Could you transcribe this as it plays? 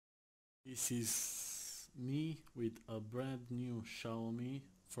This is me with a brand new Xiaomi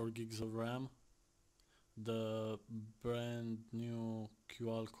 4 gigs of RAM, the brand new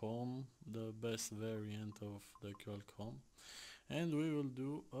Qualcomm, the best variant of the Qualcomm, and we will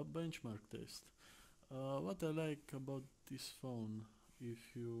do a benchmark test. What I like about this phone,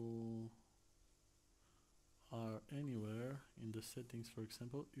 if you are anywhere in the settings, for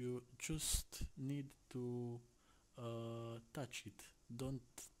example, you just need to touch it.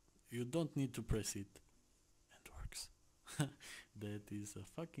 You don't need to press it, and works. That is a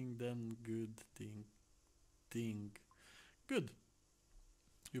fucking damn good thing. Good.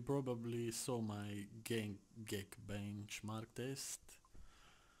 You probably saw my Geek benchmark test,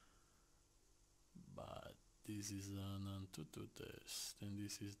 but this is an Antutu test, and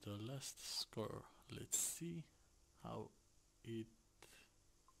this is the last score. Let's see how it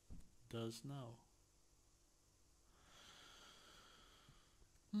does now.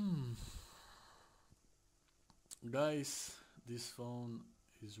 Guys, this phone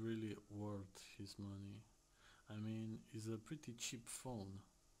is really worth his money. I mean, it's a pretty cheap phone,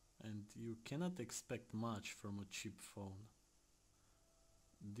 and you cannot expect much from a cheap phone.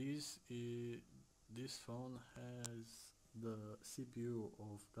 This phone has the CPU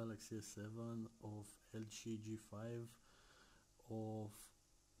of Galaxy S7, of LG G5, of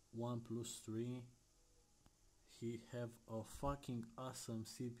OnePlus 3. He have a fucking awesome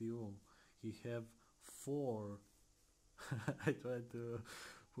CPU. He have 4 I tried to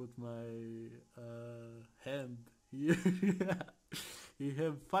put my hand here. He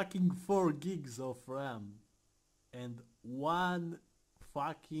have fucking 4 gigs of RAM and one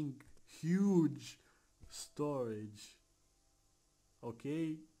fucking huge storage.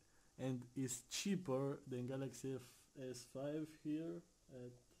 Okay, and it's cheaper than Galaxy S5 here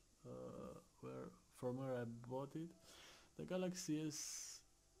at from where I bought it. The Galaxy S7,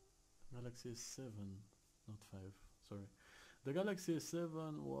 not 5, sorry. The Galaxy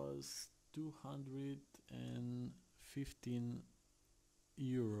S7 was 215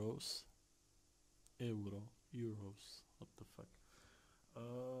 euros. Euros, what the fuck?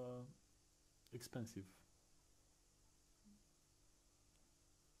 Expensive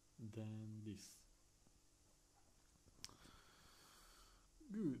than this.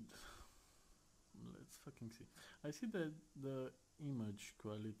 Good. Let's fucking see. I see that the image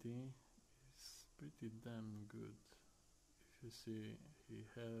quality is pretty damn good. If you see, he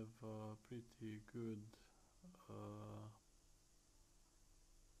have a pretty good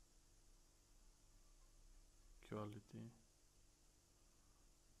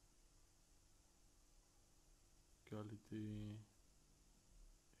quality.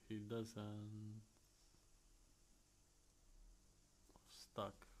 He doesn't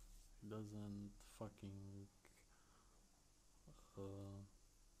stuck. He doesn't fucking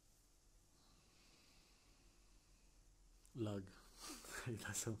lag. He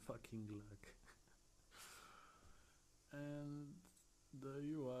doesn't fucking lag. And the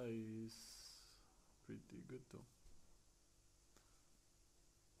UI is pretty good too.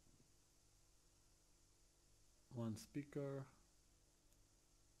 One speaker,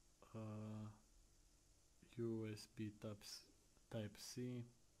 USB type C.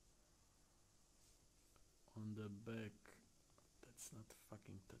 On the back, let's not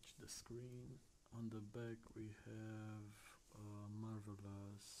fucking touch the screen. On the back we have a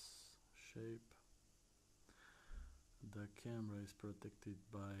marvelous shape. The camera is protected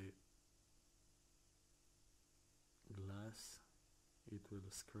by glass. It will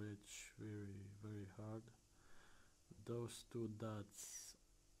scratch very hard. Those two dots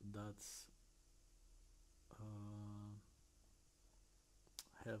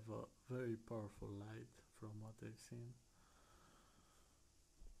have a very powerful light from what I've seen,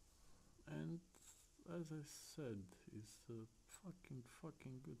 and as I said, it's a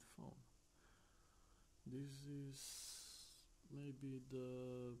fucking good phone. This is maybe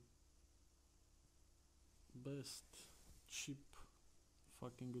the best cheap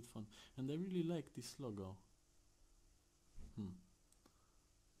fucking good phone, and I really like this logo.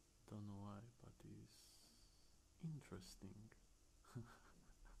 Don't know why, but it's interesting.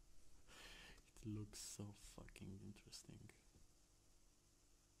 It looks so fucking interesting.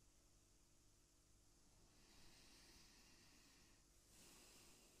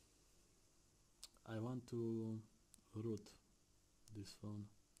 I want to root this phone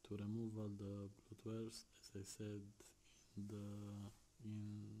to remove all the bloatwares, as I said in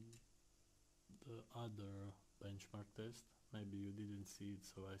the other benchmark test. Maybe you didn't see it,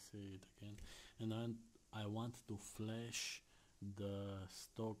 so I say it again. And then I want to flash the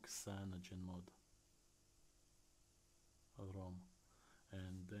stock cyanogen mode of ROM,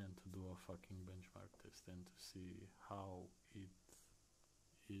 and then to do a fucking benchmark test and to see how it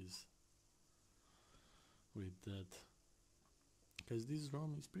is with that. Because this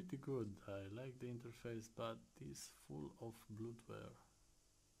ROM is pretty good, I like the interface, but it's full of bloatware.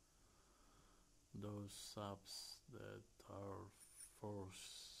 Those apps that are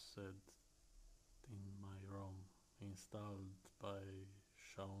forced in my ROM, installed by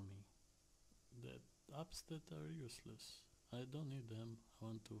Xiaomi. That apps that are useless. I don't need them, I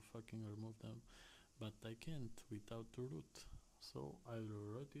want to fucking remove them, but I can't without the root. So I will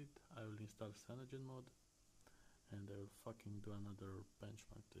root it, I will install Cyanogen mode, and I will fucking do another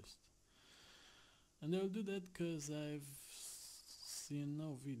benchmark test. And I will do that because I've seen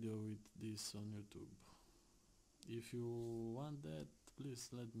no video with this on YouTube. If you want that, please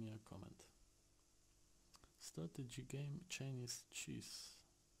let me a comment. Strategy game Chinese cheese.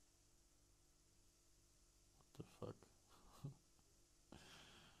 What the fuck?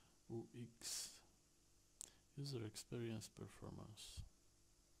 UX. User experience performance.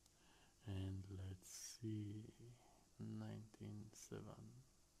 And let's see. 19.7.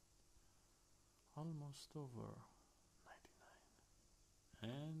 Almost over.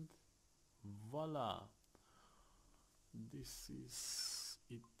 99. And voila! This is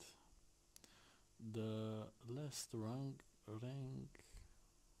it. The last rank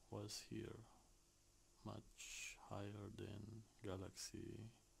was here, much higher than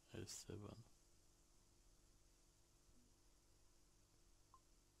Galaxy S7.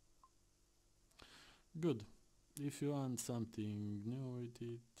 Good. If you want something new with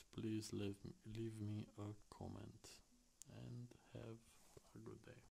it, please leave me a comment and have a good day.